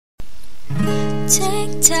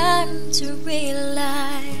Take time to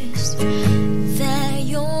realize that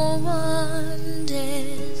your world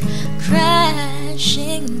is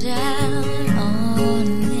crashing down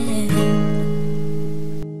on it.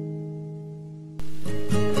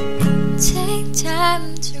 Take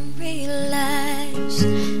time to realize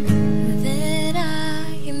that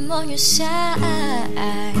I am on your side,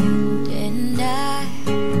 and I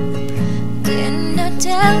did not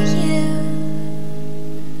tell you,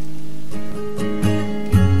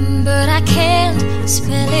 but I can't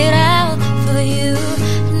spell it out for you.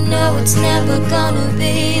 No, it's never gonna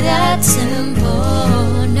be that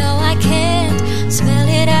simple. No, I can't spell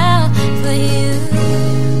it out for you.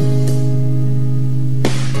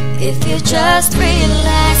 If you just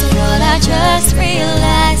realize what I just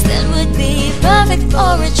realized, then we'd be perfect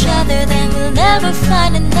for each other, then we'll never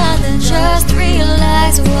find another. Just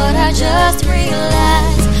realize what I just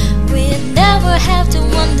realized. We'd never have to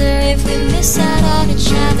wonder if we miss out on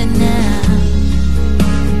each other now.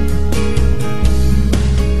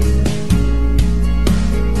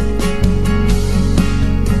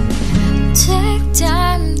 Take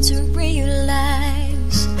time to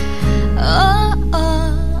realize, oh,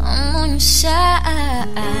 I'm on your side.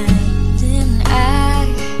 Didn't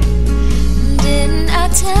I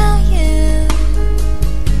tell you?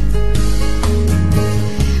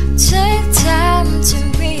 Take time to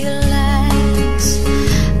realize,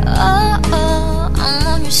 oh, I'm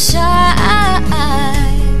on your side.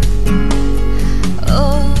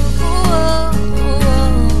 Oh,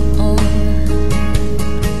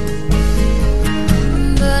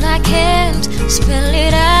 but I can't spell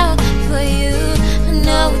it out for you.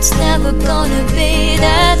 No, it's never gonna be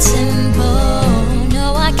that simple.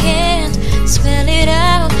 No, I can't spell it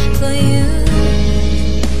out for you.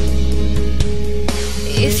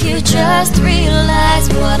 If you just realize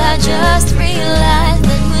what I just realized,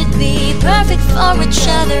 then we'd be perfect for each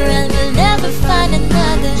other, and we'll never find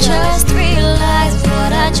another. Just realize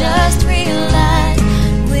what I just realized.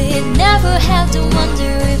 We'd never have to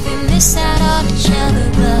wonder if we miss out on each other,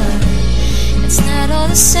 but it's not all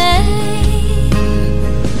the same.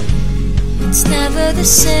 It's never the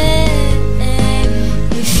same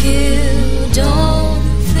if you don't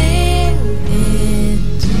feel it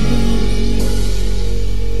too.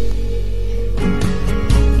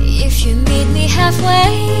 If you meet me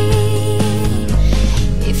halfway,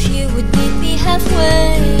 if you would meet me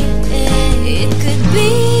halfway, it could be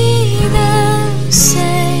the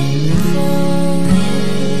same for you.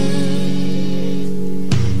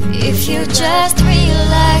 If you just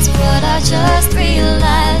realize what I just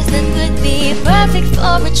realized, then we'd be perfect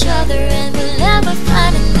for each other, and we'll